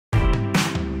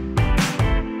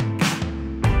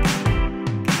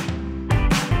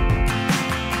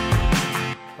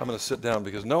sit down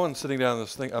because no one's sitting down in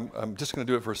this thing. I'm just going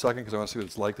to do it for a second because I want to see what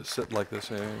it's like to sit like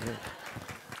this.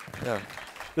 Yeah.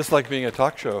 This is like being a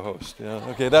talk show host. Yeah.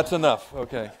 Okay, that's enough.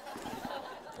 Okay.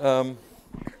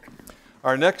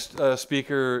 Our next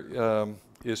speaker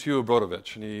is Hugh,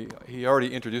 and he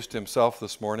already introduced himself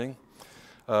this morning.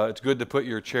 It's good to put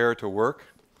your chair to work.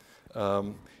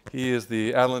 He is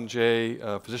the Adeline J.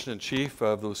 Physician-in-Chief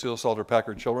of the Lucille Salter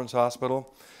Packard Children's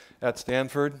Hospital at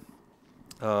Stanford.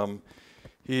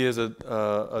 He is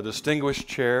a distinguished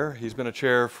chair. He's been a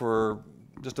chair for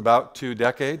just about 2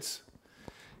 decades.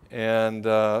 And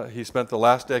he spent the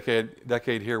last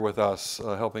decade here with us,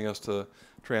 helping us to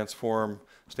transform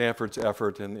Stanford's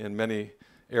effort in many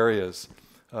areas.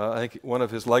 I think one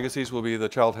of his legacies will be the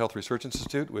Child Health Research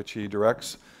Institute, which he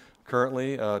directs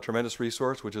currently, a tremendous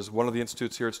resource, which is one of the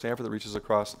institutes here at Stanford that reaches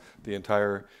across the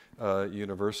entire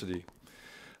university.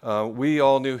 We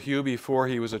all knew Hugh before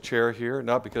he was a chair here,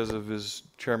 not because of his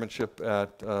chairmanship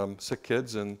at Sick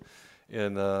Kids in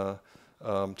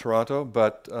Toronto,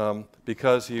 but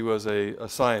because he was a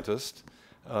scientist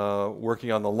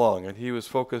working on the lung, and he was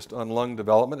focused on lung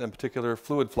development, in particular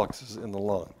fluid fluxes in the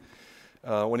lung.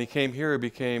 When he came here, he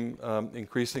became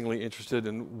increasingly interested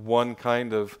in one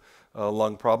kind of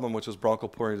lung problem, which was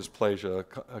bronchopulmonary dysplasia,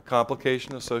 a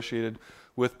complication associated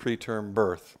with preterm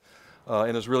birth.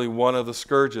 And is really one of the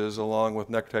scourges, along with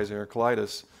necrotizing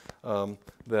enterocolitis,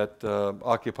 that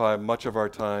occupy much of our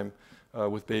time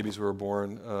with babies who are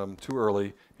born too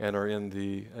early and are in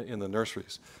the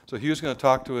nurseries. So Hugh's going to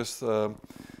talk to us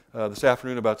this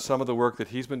afternoon about some of the work that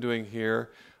he's been doing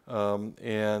here,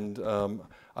 and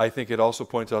I think it also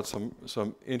points out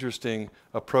some interesting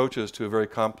approaches to a very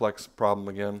complex problem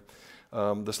again.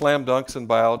 The slam dunks in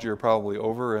biology are probably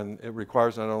over, and it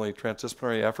requires not only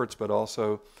transdisciplinary efforts but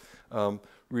also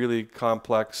really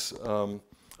complex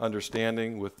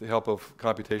understanding with the help of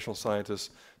computational scientists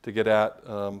to get at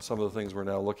some of the things we're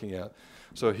now looking at.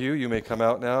 So Hugh, you may come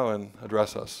out now and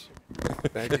address us.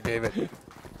 Thank you, David.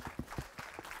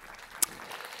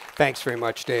 Thanks very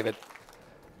much, David.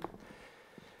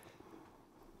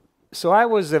 So I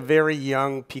was a very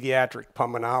young pediatric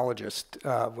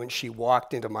pulmonologist when she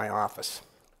walked into my office.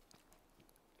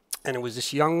 And it was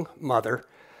this young mother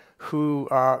who,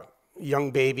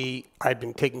 young baby I'd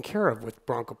been taking care of with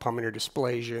bronchopulmonary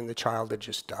dysplasia, and the child had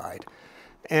just died.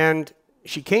 And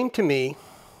she came to me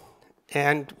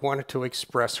and wanted to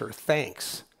express her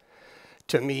thanks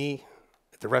to me,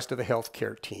 the rest of the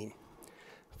healthcare team,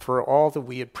 for all that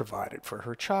we had provided for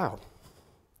her child.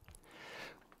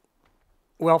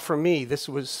 Well, for me, this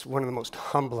was one of the most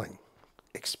humbling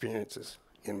experiences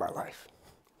in my life.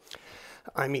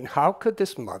 I mean, how could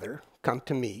this mother come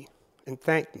to me and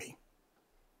thank me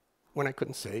when I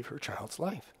couldn't save her child's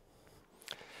life?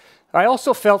 I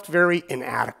also felt very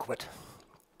inadequate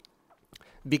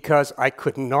because I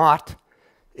could not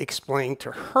explain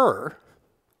to her,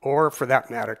 or for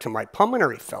that matter to my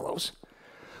pulmonary fellows,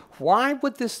 why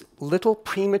would this little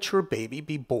premature baby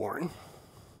be born,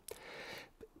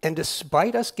 and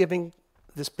despite us giving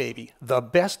this baby the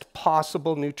best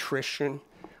possible nutrition,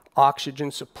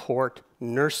 oxygen support,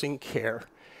 nursing care,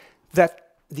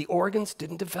 that the organs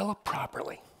didn't develop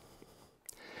properly.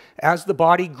 As the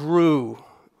body grew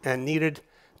and needed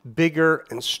bigger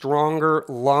and stronger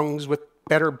lungs with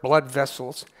better blood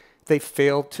vessels, they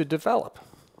failed to develop.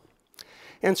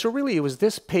 And so really it was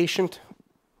this patient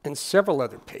and several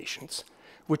other patients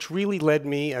which really led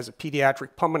me as a pediatric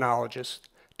pulmonologist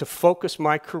to focus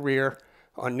my career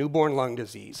on newborn lung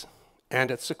disease and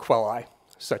its sequelae,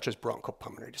 such as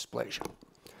bronchopulmonary dysplasia.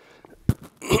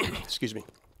 Excuse me.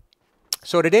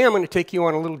 So today I'm going to take you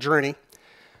on a little journey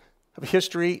of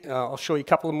history. I'll show you a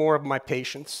couple more of my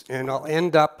patients, and I'll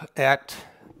end up at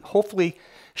hopefully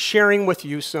sharing with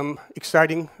you some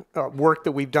exciting work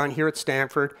that we've done here at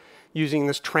Stanford using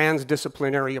this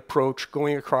transdisciplinary approach,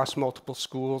 going across multiple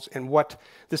schools, and what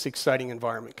this exciting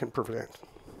environment can prevent.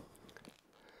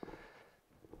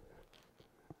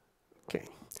 Okay.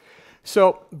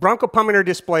 So bronchopulmonary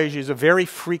dysplasia is a very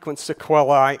frequent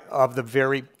sequelae of the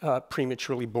very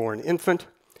prematurely born infant.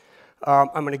 I'm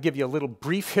going to give you a little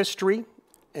brief history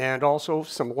and also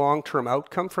some long-term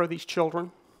outcome for these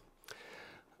children.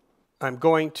 I'm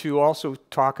going to also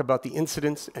talk about the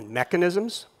incidence and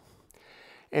mechanisms.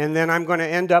 And then I'm going to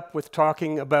end up with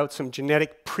talking about some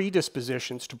genetic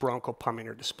predispositions to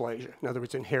bronchopulmonary dysplasia. In other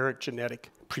words, inherent genetic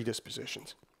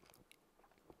predispositions.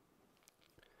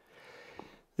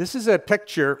 This is a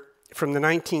picture from the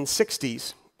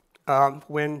 1960s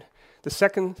when the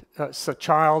second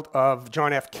child of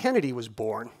John F. Kennedy was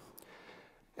born.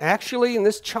 Actually, and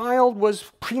this child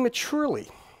was prematurely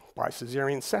by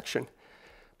cesarean section.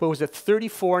 but was at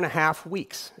 34 and a half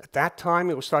weeks. At that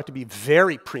time, it was thought to be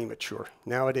very premature.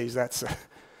 Nowadays, that's,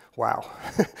 wow,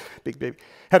 big baby.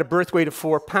 Had a birth weight of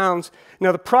 4 pounds.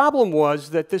 Now, the problem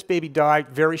was that this baby died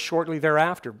very shortly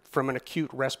thereafter from an acute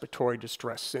respiratory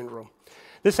distress syndrome.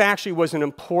 This actually was an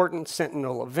important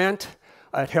sentinel event.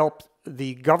 It helped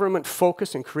the government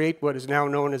focus and create what is now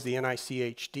known as the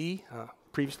NICHD,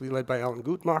 previously led by Alan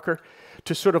Guttmacher,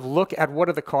 to sort of look at what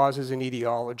are the causes and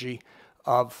etiology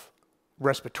of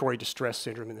respiratory distress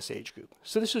syndrome in this age group.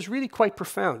 So this was really quite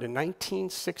profound. In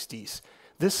 1960s,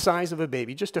 this size of a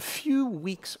baby, just a few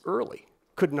weeks early,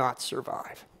 could not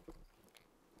survive.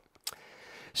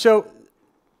 So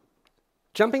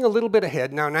jumping a little bit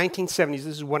ahead, now 1970s, this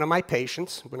is one of my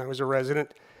patients when I was a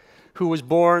resident, who was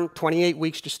born 28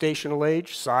 weeks gestational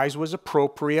age, size was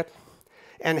appropriate,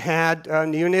 and had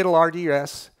neonatal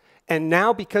RDS. And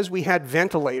now, because we had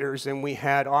ventilators and we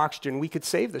had oxygen, we could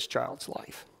save this child's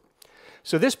life.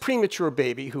 So this premature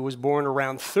baby, who was born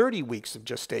around 30 weeks of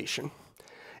gestation,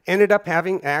 ended up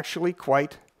having actually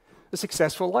quite a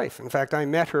successful life. In fact, I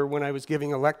met her when I was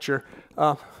giving a lecture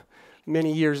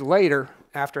many years later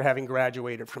after having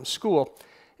graduated from school.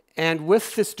 And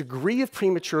with this degree of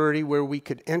prematurity where we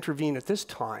could intervene at this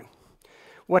time,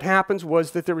 what happens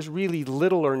was that there was really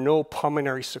little or no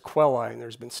pulmonary sequelae, and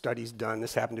there's been studies done.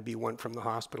 This happened to be one from the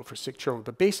hospital for sick children.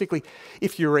 But basically,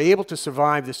 if you were able to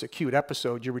survive this acute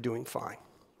episode, you were doing fine.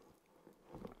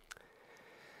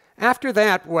 After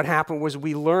that, what happened was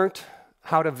we learned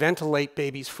how to ventilate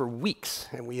babies for weeks,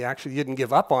 and we actually didn't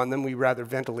give up on them. We rather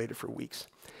ventilated for weeks.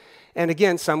 And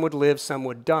again, some would live, some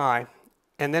would die.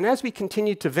 And then as we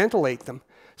continued to ventilate them,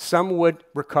 some would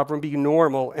recover and be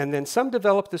normal, and then some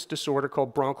developed this disorder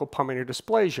called bronchopulmonary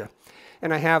dysplasia.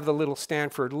 And I have the little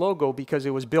Stanford logo because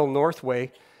it was Bill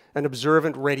Northway, an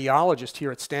observant radiologist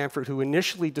here at Stanford, who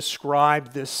initially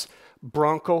described this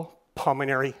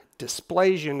bronchopulmonary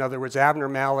dysplasia, in other words,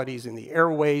 abnormalities in the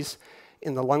airways,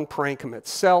 in the lung parenchyma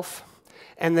itself,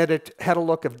 and that it had a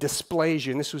look of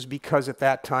dysplasia. And this was because at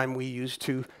that time we used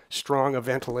too strong of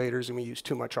ventilators and we used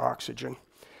too much oxygen.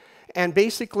 And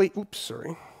basically,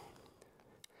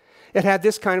 it had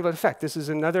this kind of effect. This is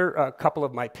another couple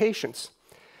of my patients.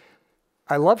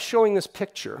 I love showing this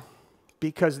picture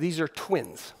because these are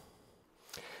twins.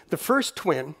 The first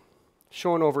twin,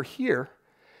 shown over here,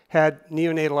 had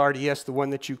neonatal RDS, the one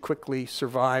that you quickly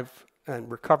survive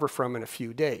and recover from in a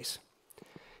few days.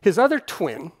 His other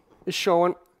twin is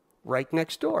shown right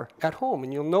next door at home.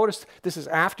 And you'll notice this is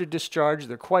after discharge.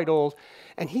 They're quite old.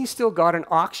 And he's still got an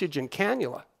oxygen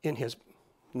cannula in his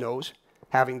nose,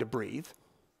 having to breathe.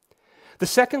 The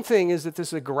second thing is that this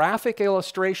is a graphic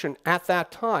illustration at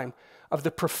that time of the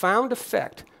profound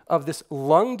effect of this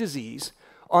lung disease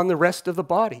on the rest of the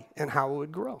body and how it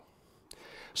would grow.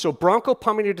 So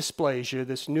bronchopulmonary dysplasia,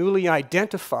 this newly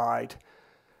identified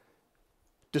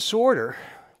disorder,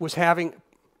 was having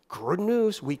good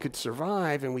news. We could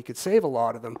survive and we could save a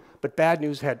lot of them, but bad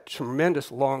news had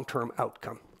tremendous long-term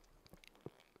outcome.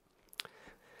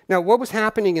 Now, what was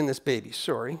happening in this baby?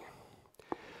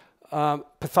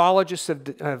 Pathologists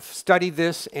have studied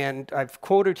this, and I've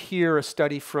quoted here a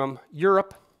study from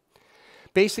Europe.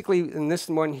 Basically, in this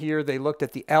one here, they looked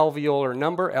at the alveolar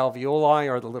number. Alveoli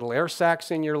are the little air sacs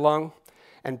in your lung.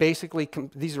 And basically,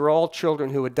 these are all children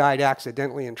who had died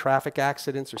accidentally in traffic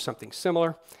accidents or something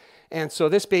similar. And so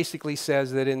this basically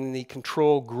says that in the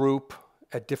control group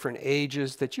at different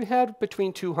ages that you had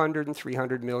between 200 and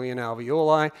 300 million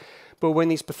alveoli. But when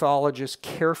these pathologists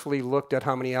carefully looked at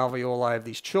how many alveoli of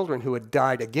these children who had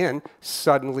died again,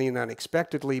 suddenly and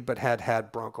unexpectedly, but had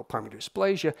had bronchopulmonary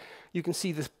dysplasia, you can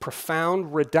see this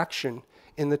profound reduction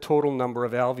in the total number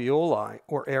of alveoli,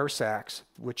 or air sacs,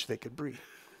 which they could breathe.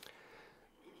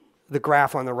 The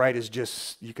graph on the right is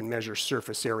just, you can measure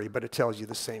surface area, but it tells you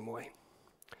the same way.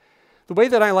 The way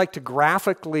that I like to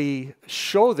graphically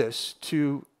show this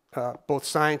to both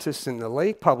scientists and the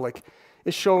lay public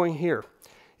is showing here.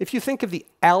 If you think of the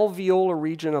alveolar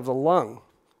region of the lung,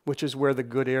 which is where the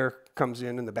good air comes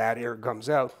in and the bad air comes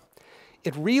out,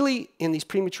 it really, in these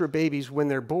premature babies, when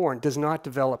they're born, does not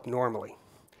develop normally.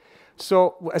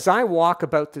 So as I walk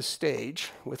about this stage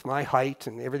with my height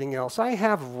and everything else, I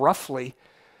have roughly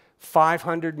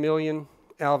 500 million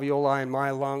alveoli in my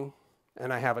lung,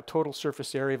 and I have a total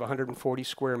surface area of 140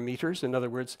 square meters, in other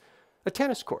words, a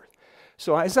tennis court.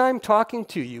 So as I'm talking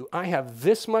to you, I have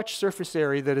this much surface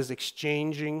area that is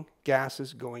exchanging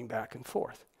gases going back and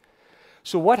forth.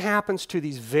 So what happens to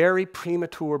these very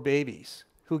premature babies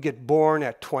who get born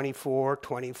at 24,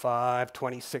 25,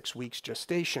 26 weeks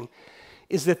gestation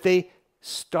is that they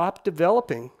stop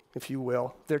developing, if you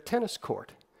will, their tennis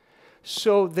court.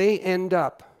 So they end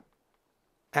up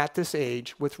at this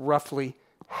age with roughly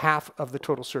half of the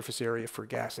total surface area for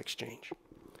gas exchange.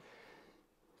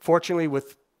 Fortunately,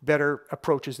 with better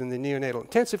approaches in the neonatal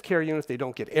intensive care unit, they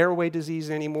don't get airway disease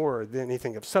anymore or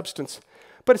anything of substance.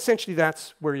 But essentially,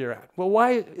 that's where you're at. Well,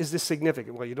 why is this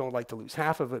significant? Well, you don't like to lose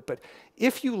half of it, but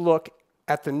if you look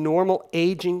at the normal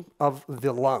aging of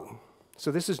the lung,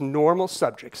 so this is normal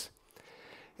subjects,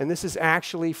 and this is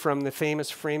actually from the famous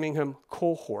Framingham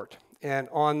cohort. And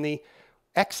on the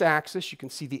x-axis, you can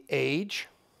see the age.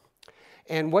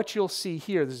 And what you'll see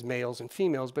here, this is males and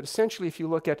females, but essentially if you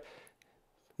look at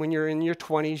when you're in your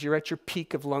 20s, you're at your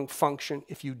peak of lung function.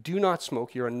 If you do not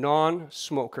smoke, you're a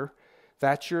non-smoker.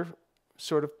 That's your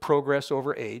sort of progress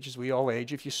over age, as we all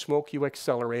age. If you smoke, you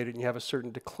accelerate it and you have a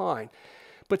certain decline.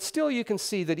 But still, you can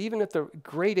see that even at the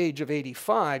great age of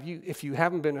 85, if you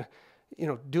haven't been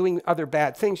doing other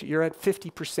bad things, you're at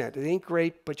 50%. It ain't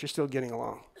great, but you're still getting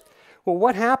along. Well,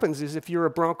 what happens is if you're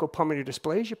a bronchopulmonary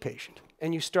dysplasia patient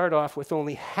and you start off with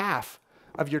only half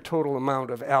of your total amount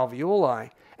of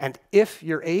alveoli, and if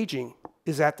your aging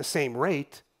is at the same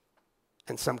rate,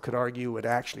 and some could argue it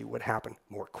actually would happen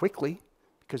more quickly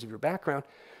because of your background,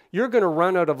 you're going to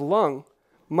run out of lung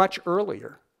much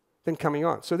earlier than coming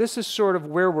on. So this is sort of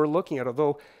where we're looking at,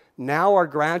 although now our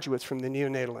graduates from the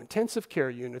neonatal intensive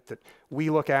care unit that we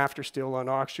look after still on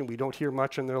oxygen, we don't hear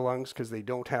much in their lungs because they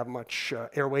don't have much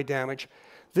airway damage.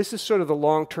 This is sort of the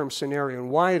long-term scenario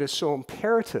and why it is so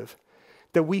imperative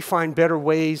that we find better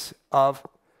ways of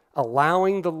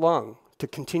allowing the lung to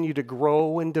continue to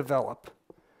grow and develop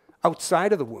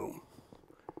outside of the womb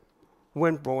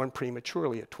when born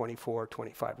prematurely at 24 or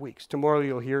 25 weeks. Tomorrow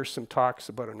you'll hear some talks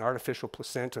about an artificial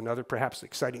placenta and other perhaps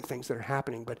exciting things that are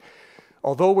happening, but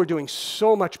although we're doing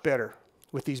so much better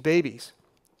with these babies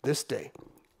this day,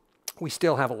 we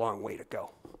still have a long way to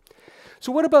go.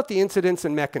 So what about the incidence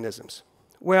and mechanisms?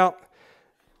 Well,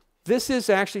 this is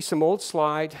actually some old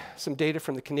slide, some data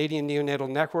from the Canadian Neonatal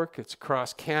Network. It's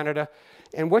across Canada.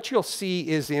 And what you'll see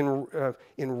is in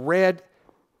red,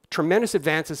 tremendous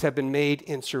advances have been made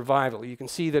in survival. You can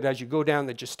see that as you go down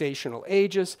the gestational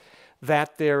ages,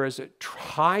 that there is a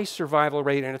high survival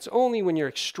rate, and it's only when you're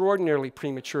extraordinarily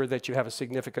premature that you have a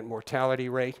significant mortality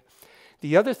rate.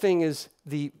 The other thing is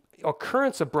the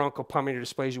occurrence of bronchopulmonary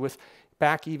dysplasia with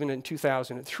back even in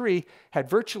 2003 had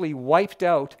virtually wiped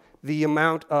out the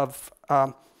amount of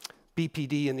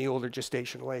BPD in the older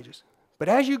gestational ages. But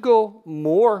as you go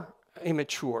more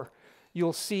immature,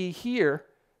 you'll see here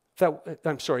that,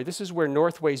 I'm sorry, this is where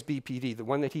Northway's BPD, the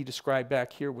one that he described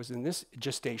back here, was in this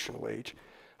gestational age.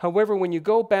 However, when you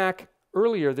go back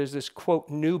earlier, there's this,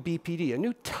 quote, new BPD, a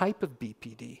new type of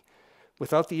BPD,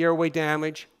 without the airway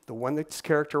damage, the one that's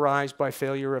characterized by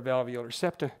failure of alveolar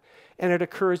septa, and it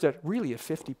occurs at really a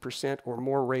 50% or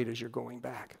more rate as you're going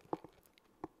back.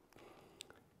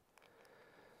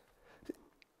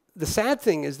 The sad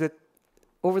thing is that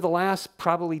over the last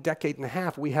probably decade and a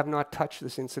half, we have not touched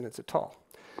this incidence at all.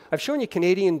 I've shown you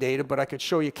Canadian data, but I could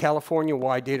show you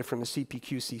California-wide data from the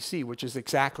CPQCC, which is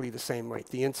exactly the same rate,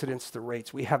 the incidence, the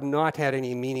rates. We have not had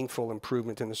any meaningful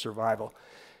improvement in the survival.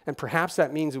 And perhaps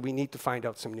that means that we need to find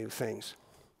out some new things.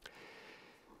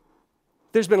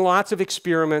 There's been lots of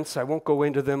experiments, I won't go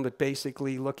into them, but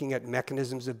basically looking at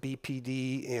mechanisms of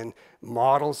BPD in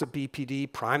models of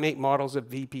BPD, primate models of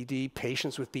BPD,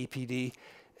 patients with BPD,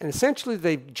 and essentially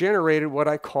they've generated what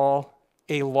I call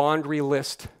a laundry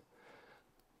list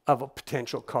of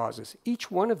potential causes. Each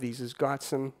one of these has got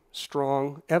some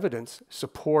strong evidence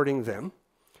supporting them,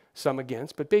 some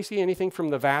against, but basically anything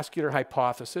from the vascular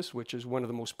hypothesis, which is one of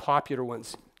the most popular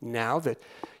ones now, that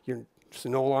you're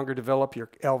no longer develop your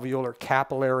alveolar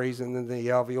capillaries and then the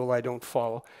alveoli don't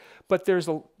follow. But there's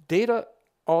data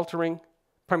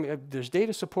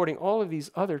supporting all of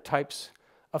these other types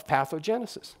of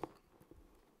pathogenesis.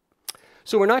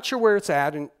 So we're not sure where it's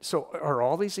at, and so are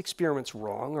all these experiments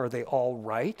wrong? Are they all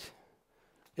right?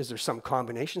 Is there some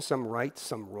combination, some right,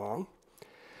 some wrong?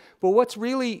 But what's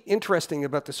really interesting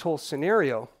about this whole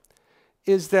scenario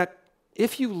is that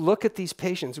if you look at these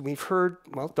patients, and we've heard,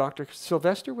 well, Dr.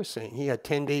 Sylvester was saying he had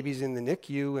 10 babies in the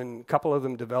NICU and a couple of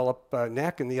them develop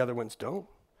neck and the other ones don't.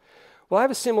 Well, I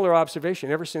have a similar observation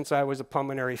ever since I was a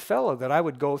pulmonary fellow that I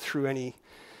would go through an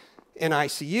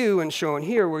ICU, and shown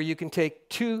here where you can take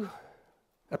two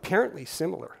apparently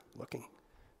similar looking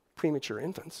premature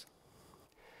infants.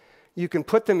 You can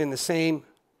put them in the same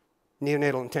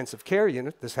neonatal intensive care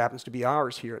unit. This happens to be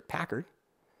ours here at Packard.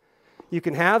 You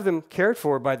can have them cared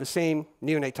for by the same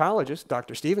neonatologist,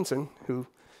 Dr. Stevenson, who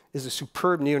is a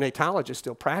superb neonatologist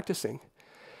still practicing.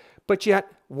 But yet,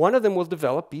 one of them will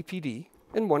develop BPD,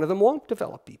 and one of them won't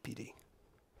develop BPD.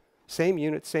 Same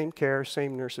unit, same care,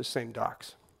 same nurses, same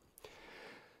docs.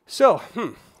 So,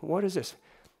 what is this?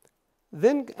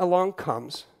 Then along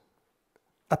comes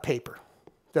a paper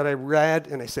that I read,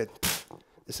 and I said,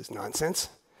 this is nonsense.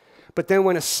 But then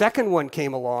when a second one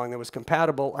came along that was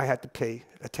compatible, I had to pay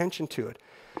attention to it.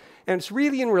 And it's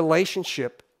really in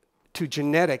relationship to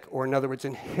genetic, or in other words,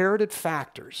 inherited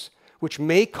factors, which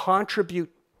may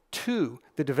contribute to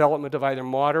the development of either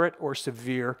moderate or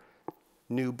severe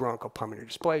new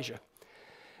bronchopulmonary dysplasia.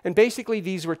 And basically,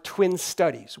 these were twin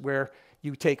studies where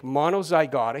you take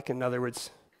monozygotic, in other words,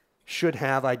 should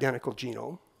have identical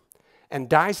genome, and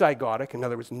dizygotic, in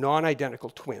other words,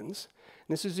 non-identical twins.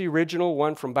 And this is the original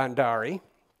one from Bandari.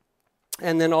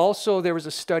 And then also there was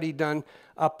a study done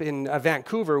up in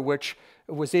Vancouver, which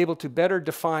was able to better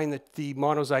define the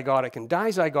monozygotic and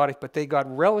dizygotic, but they got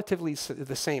relatively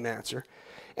the same answer.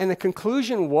 And the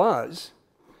conclusion was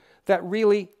that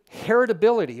really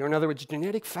heritability, or in other words,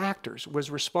 genetic factors, was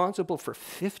responsible for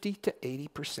 50 to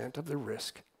 80% of the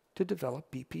risk to develop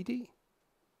BPD.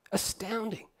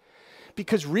 Astounding.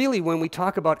 Because really, when we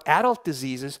talk about adult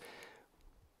diseases,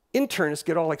 internists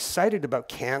get all excited about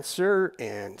cancer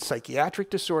and psychiatric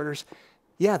disorders.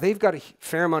 Yeah, they've got a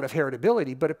fair amount of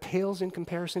heritability, but it pales in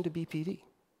comparison to BPD.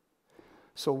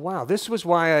 So wow, this was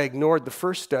why I ignored the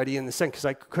first study and the second, because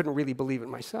I couldn't really believe it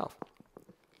myself.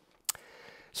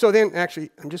 So then, actually,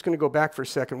 I'm just going to go back for a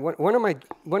second. One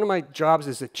of my jobs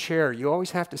as a chair, you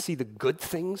always have to see the good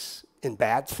things in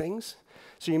bad things.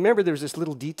 So you remember there was this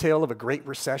little detail of a Great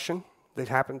Recession that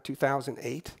happened in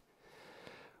 2008?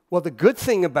 Well, the good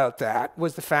thing about that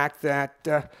was the fact that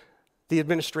the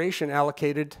administration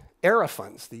allocated ERA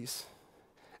funds, these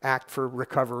Act for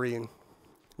Recovery and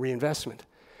Reinvestment.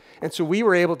 And so we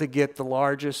were able to get the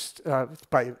largest,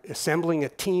 by assembling a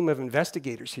team of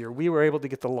investigators here, we were able to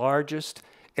get the largest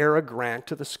ERA grant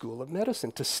to the School of Medicine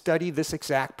to study this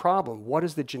exact problem. What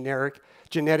is the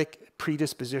genetic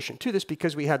predisposition to this?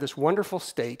 Because we had this wonderful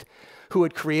state who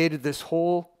had created this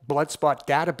whole blood spot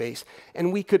database,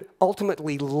 and we could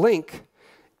ultimately link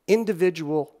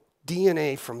individual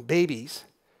DNA from babies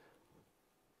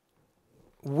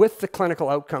with the clinical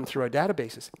outcome through our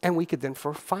databases, and we could then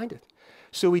find it.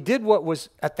 So we did what was,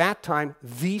 at that time,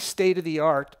 the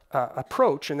state-of-the-art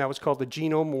approach, and that was called the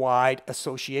genome-wide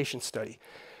association study,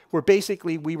 where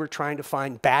basically we were trying to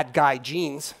find bad guy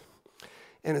genes.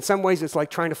 And in some ways, it's like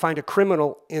trying to find a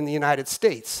criminal in the United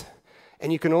States,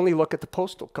 and you can only look at the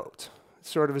postal codes. It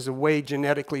sort of is a way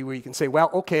genetically where you can say, well,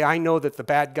 okay, I know that the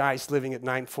bad guy's living at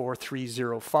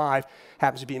 94305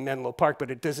 happens to be in Menlo Park,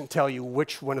 but it doesn't tell you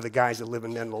which one of the guys that live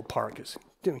in Menlo Park is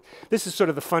doing. This is sort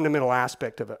of the fundamental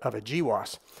aspect of a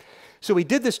GWAS. So we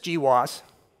did this GWAS,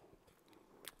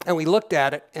 and we looked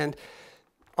at it, and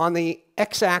on the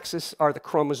x-axis are the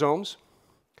chromosomes.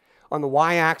 On the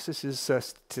y-axis is a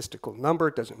statistical number.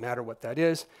 It doesn't matter what that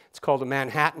is. It's called a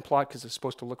Manhattan plot because it's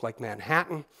supposed to look like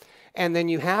Manhattan. And then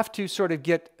you have to sort of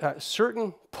get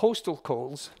certain postal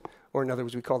codes, or in other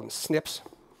words, we call them SNPs,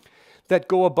 that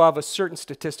go above a certain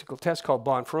statistical test called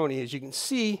Bonferroni. As you can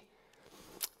see,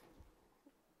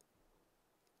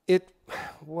 it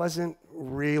wasn't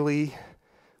really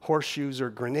horseshoes or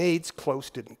grenades. Close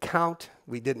didn't count.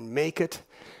 We didn't make it.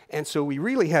 And so we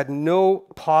really had no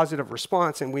positive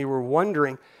response, and we were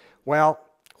wondering, well,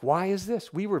 why is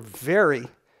this? We were very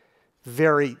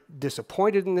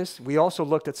disappointed in this. We also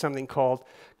looked at something called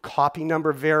copy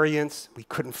number variance. We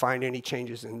couldn't find any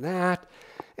changes in that.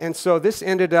 And so this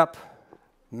ended up,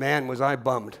 man, was I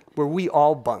bummed. Were we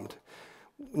all bummed?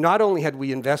 Not only had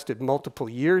we invested multiple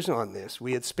years on this,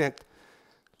 we had spent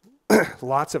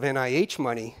lots of NIH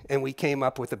money, and we came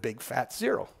up with a big fat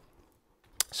zero.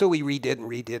 So we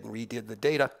redid the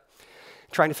data,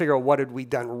 trying to figure out what had we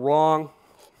done wrong.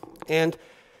 And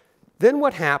then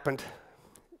what happened,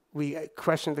 we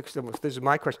questioned, this is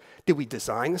my question, did we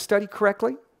design the study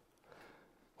correctly?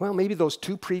 Well, maybe those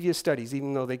two previous studies,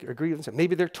 even though they agree with them,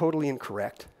 maybe they're totally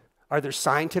incorrect. Are there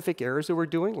scientific errors that we're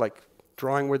doing, like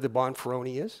drawing where the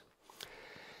Bonferroni is?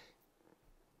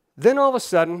 Then all of a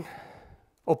sudden,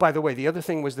 oh, by the way, the other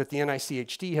thing was that the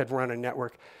NICHD had run a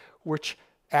network which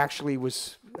actually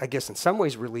was, I guess, in some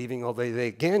ways relieving, although they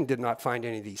again did not find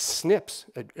any of these SNPs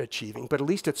achieving, but at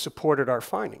least it supported our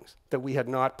findings, that we had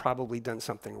not probably done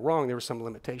something wrong. There was some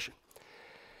limitation.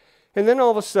 And then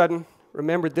all of a sudden,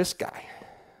 remember this guy.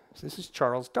 So this is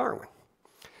Charles Darwin.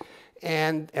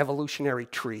 And evolutionary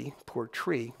tree, poor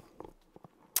tree.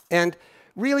 And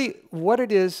really what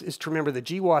it is to remember the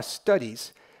GWAS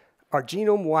studies, our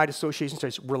genome-wide association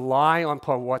studies, rely on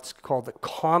what's called the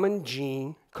common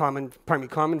gene, common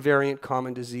variant,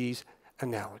 common disease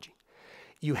analogy.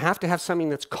 You have to have something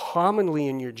that's commonly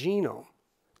in your genome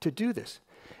to do this.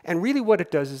 And really what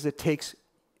it does is it takes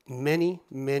many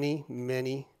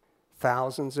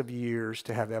thousands of years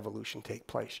to have evolution take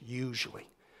place, usually.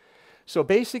 So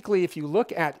basically, if you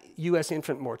look at US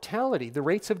infant mortality, the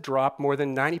rates have dropped more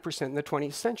than 90% in the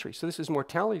 20th century. So this is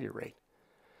mortality rate.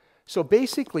 So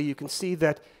basically, you can see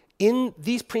that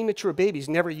these premature babies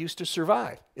never used to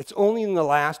survive. It's only in the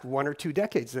last 1 or 2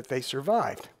 decades that they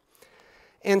survived.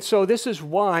 And so this is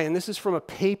why, and this is from a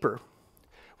paper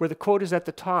where the quote is at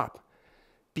the top,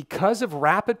 because of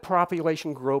rapid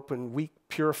population growth and weak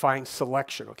purifying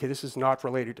selection. Okay, this is not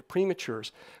related to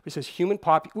prematures. It says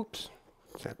oops,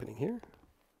 what's happening here?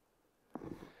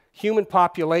 Human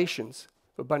populations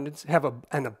have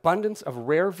an abundance of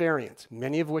rare variants,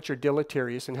 many of which are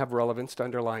deleterious and have relevance to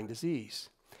underlying disease.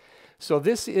 So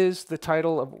this is the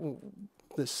title of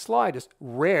this slide, is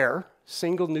rare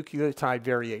single nucleotide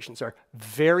variations are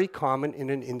very common in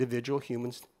an individual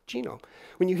human's genome.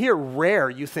 When you hear rare,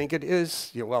 you think it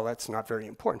is, well, that's not very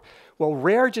important. Well,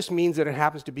 rare just means that it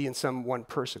happens to be in some one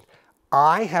person.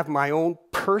 I have my own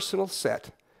personal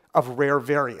set of rare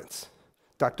variants.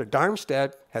 Dr.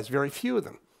 Darmstadt has very few of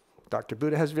them. Dr.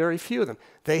 Buddha has very few of them.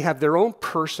 They have their own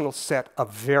personal set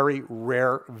of very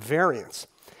rare variants.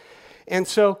 And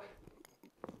so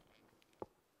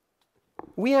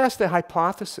we asked the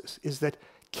hypothesis is that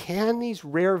can these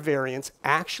rare variants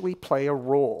actually play a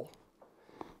role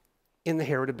in the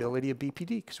heritability of BPD?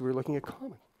 Because we were looking at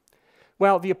common.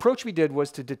 Well, the approach we did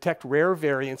was to detect rare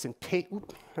variants in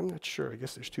I'm not sure. I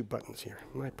guess there's 2 buttons here.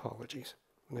 My apologies.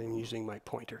 I'm using my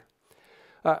pointer.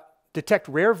 Detect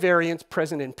rare variants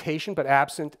present in patient but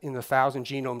absent in the 1,000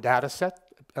 genome data set,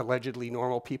 allegedly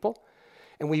normal people.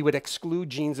 And we would exclude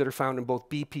genes that are found in both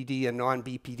BPD and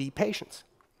non-BPD patients,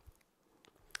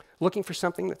 looking for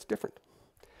something that's different.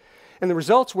 And the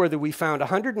results were that we found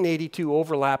 182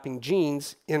 overlapping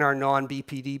genes in our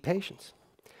non-BPD patients.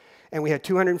 And we had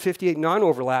 258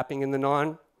 non-overlapping in the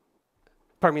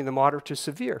moderate to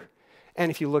severe. And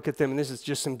if you look at them, and this is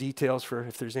just some details for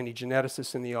if there's any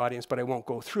geneticists in the audience, but I won't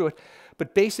go through it.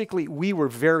 But basically, we were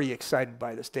very excited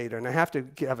by this data. And I have to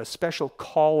give a special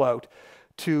call out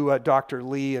to Dr.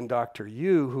 Lee and Dr.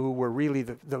 Hugh, who were really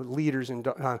the leaders in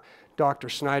Dr.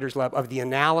 Snyder's lab of the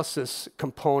analysis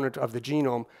component of the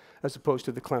genome as opposed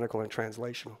to the clinical and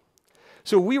translational.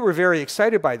 So we were very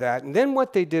excited by that. And then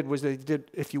what they did was they did,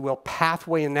 if you will,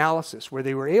 pathway analysis, where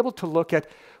they were able to look at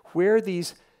where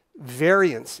these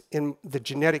variants in the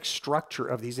genetic structure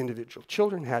of these individual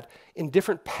children had in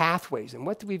different pathways. And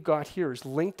what we've got here is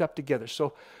linked up together.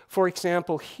 So, for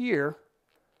example, here,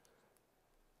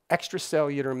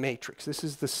 extracellular matrix. This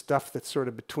is the stuff that's sort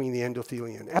of between the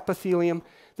endothelium and epithelium.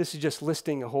 This is just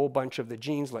listing a whole bunch of the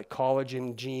genes like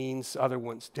collagen genes, other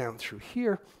ones down through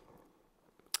here.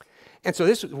 And so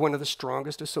this is one of the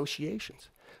strongest associations.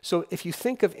 So if you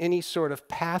think of any sort of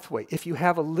pathway, if you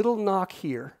have a little knock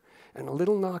here, and a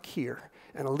little knock here,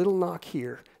 and a little knock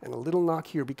here, and a little knock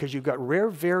here, because you've got rare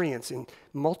variants in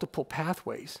multiple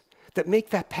pathways that make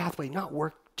that pathway not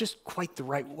work just quite the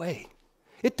right way.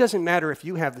 It doesn't matter if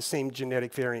you have the same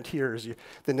genetic variant here as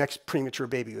the next premature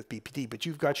baby with BPD, but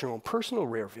you've got your own personal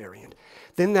rare variant.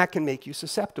 Then that can make you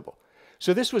susceptible.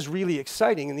 So this was really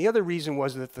exciting, and the other reason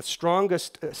was that the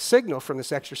strongest signal from this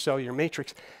extracellular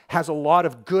matrix has a lot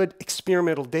of good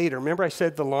experimental data. Remember I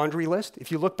said the laundry list?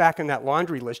 If you look back in that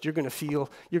laundry list, you're going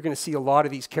to see a lot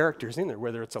of these characters in there,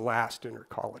 whether it's elastin or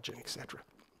collagen, etc.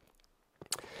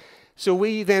 So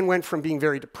we then went from being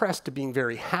very depressed to being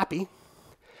very happy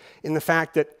in the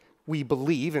fact that we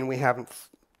believe, and we haven't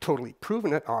totally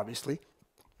proven it, obviously,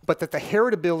 but that the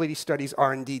heritability studies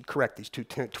are indeed correct, these 2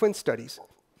 twin studies.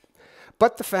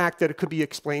 But the fact that it could be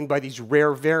explained by these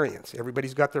rare variants.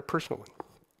 Everybody's got their personal one.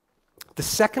 The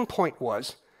second point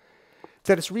was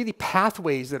that it's really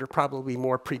pathways that are probably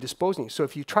more predisposing. So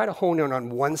if you try to hone in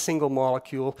on one single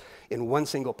molecule in one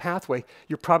single pathway,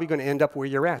 you're probably going to end up where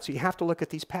you're at. So you have to look at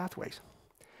these pathways.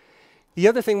 The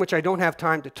other thing, which I don't have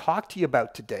time to talk to you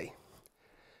about today,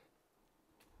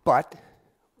 but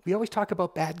we always talk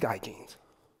about bad guy genes.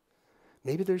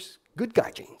 Maybe there's good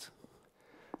guy genes.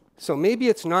 So maybe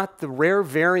it's not the rare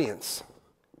variants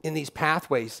in these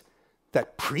pathways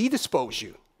that predispose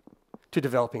you to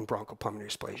developing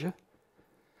bronchopulmonary dysplasia,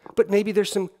 but maybe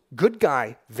there's some good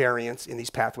guy variants in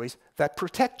these pathways that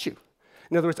protect you.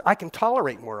 In other words, I can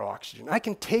tolerate more oxygen. I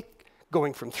can take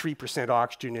going from 3%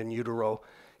 oxygen in utero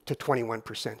to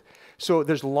 21%. So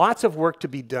there's lots of work to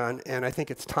be done, and I think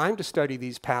it's time to study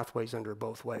these pathways under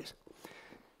both ways.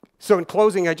 So in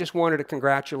closing, I just wanted to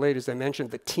congratulate, as I mentioned,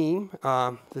 the team.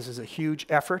 This is a huge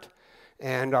effort,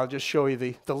 and I'll just show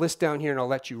you the list down here, and I'll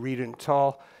let you read it. It's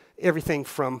all everything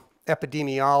from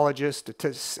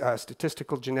epidemiologists,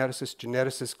 statistical geneticists,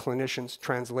 clinicians,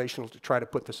 translational to try to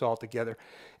put this all together.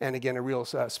 And again, a real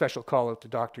special call out to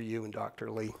Dr. Hugh and Dr.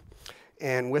 Lee.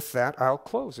 And with that, I'll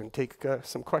close and take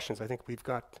some questions. I think we've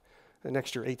got an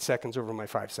extra 8 seconds over my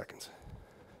 5 seconds.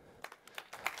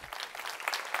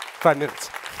 5 minutes.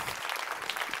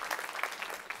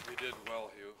 You did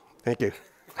well, Hugh. Thank you.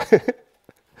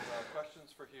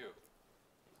 Questions for Hugh?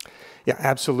 Yeah,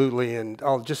 absolutely. And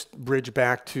I'll just bridge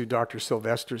back to Dr.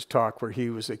 Sylvester's talk where he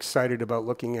was excited about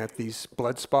looking at these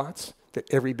blood spots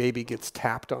that every baby gets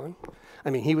tapped on. I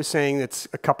mean, he was saying it's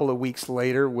a couple of weeks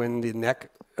later when the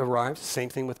neck arrives. Same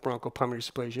thing with bronchopulmonary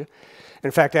dysplasia.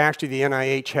 In fact, actually, the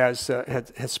NIH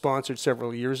has sponsored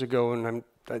several years ago, and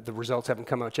the results haven't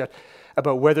come out yet,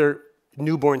 about whether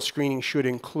newborn screening should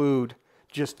include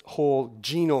just whole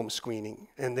genome screening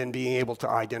and then being able to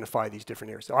identify these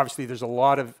different areas. Obviously, there's a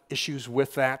lot of issues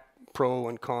with that, pro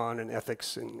and con and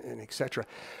ethics and et cetera.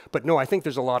 But no, I think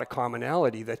there's a lot of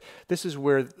commonality that this is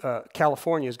where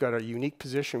California's got a unique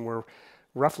position where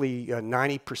roughly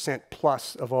 90%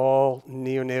 plus of all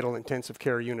neonatal intensive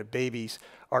care unit babies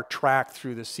are tracked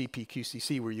through the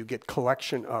CPQCC, where you get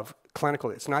collection of clinical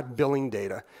data. It's not billing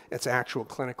data, it's actual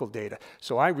clinical data.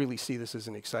 So I really see this as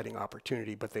an exciting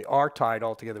opportunity, but they are tied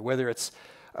all together, whether it's,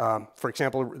 for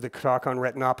example, the talk on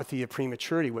retinopathy of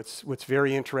prematurity. What's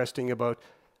very interesting about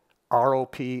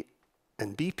ROP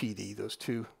and BPD, those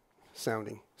two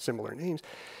sounding similar names,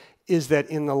 is that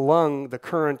in the lung, the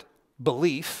current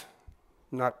belief,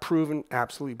 not proven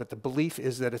absolutely, but the belief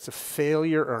is that it's a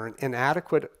failure or an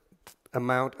inadequate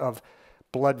amount of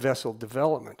blood vessel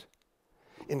development.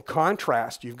 In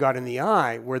contrast, you've got in the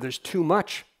eye where there's too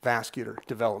much vascular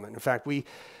development. In fact, we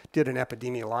did an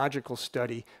epidemiological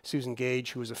study, Susan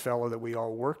Gage, who was a fellow that we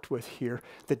all worked with here,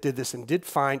 that did this and did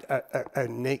find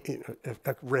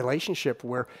a relationship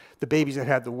where the babies that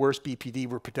had the worst BPD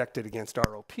were protected against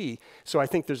ROP. So I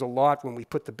think there's a lot when we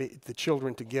put the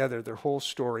children together, their whole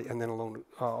story, and then alone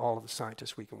all of the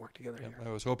scientists, we can work together here. I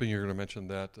was hoping you were going to mention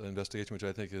that investigation, which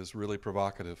I think is really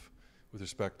provocative with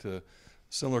respect to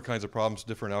similar kinds of problems,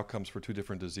 different outcomes for two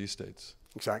different disease states.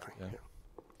 Exactly. Yeah.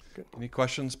 Good. Any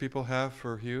questions people have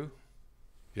for Hugh?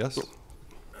 Yes?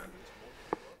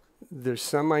 There's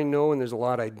some I know, and there's a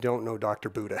lot I don't know, Dr.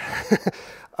 Buddha.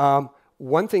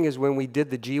 One thing is when we did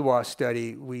the GWAS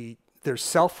study, there's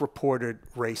self-reported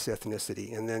race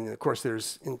ethnicity, and then, of course,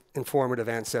 there's informative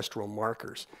ancestral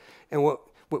markers. And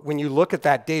when you look at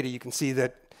that data, you can see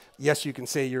that, yes, you can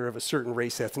say you're of a certain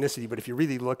race ethnicity, but if you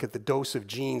really look at the dose of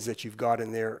genes that you've got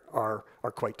in there are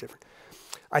quite different.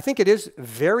 I think it is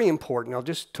very important. I'll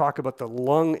just talk about the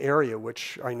lung area,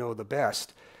 which I know the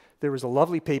best. There was a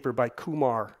lovely paper by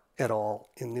Kumar et al.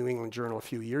 In New England Journal a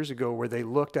few years ago where they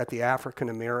looked at the African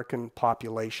American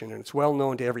population, and it's well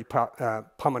known to every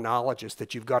pulmonologist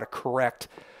that you've got to correct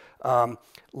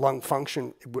lung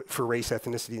function for race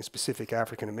ethnicity in specific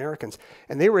African Americans.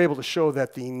 And they were able to show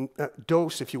that the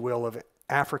dose, if you will, of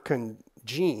African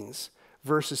genes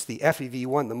versus the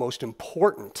FEV1, the most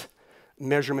important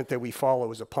measurement that we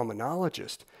follow as a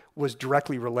pulmonologist, was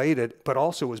directly related, but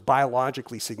also was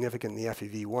biologically significant in the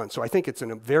FEV1. So I think it's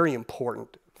a very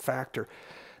important factor.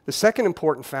 The second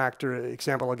important factor,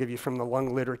 example I'll give you from the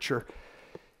lung literature,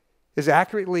 is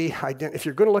accurately if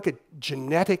you're going to look at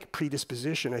genetic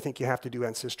predisposition, I think you have to do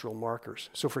ancestral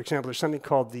markers. So for example, there's something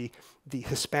called the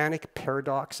Hispanic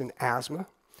paradox in asthma.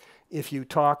 If you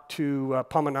talk to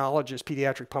pulmonologists,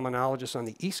 pediatric pulmonologists on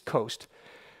the East Coast,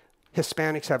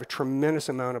 Hispanics have a tremendous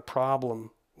amount of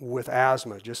problem with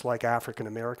asthma, just like African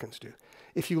Americans do.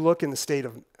 If you look in the state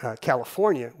of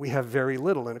California, we have very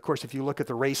little. And of course, if you look at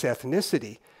the race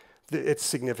ethnicity, it's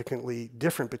significantly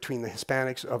different between the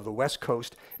Hispanics of the West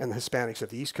Coast and the Hispanics of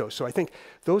the East Coast. So I think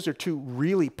those are two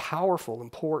really powerful,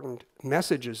 important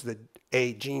messages that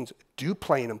genes do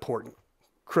play an important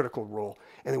critical role,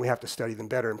 and then we have to study them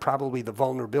better. And probably the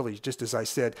vulnerabilities, just as I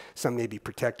said, some may be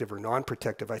protective or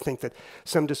non-protective. I think that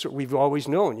we've always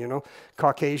known,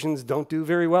 Caucasians don't do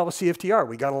very well with CFTR.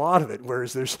 We got a lot of it,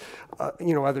 whereas there's,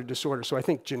 other disorders. So I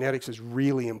think genetics is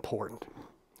really important.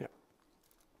 Yeah.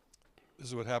 This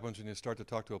is what happens when you start to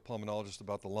talk to a pulmonologist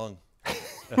about the lung.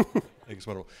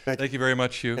 Thank you very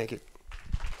much, Hugh. Thank you.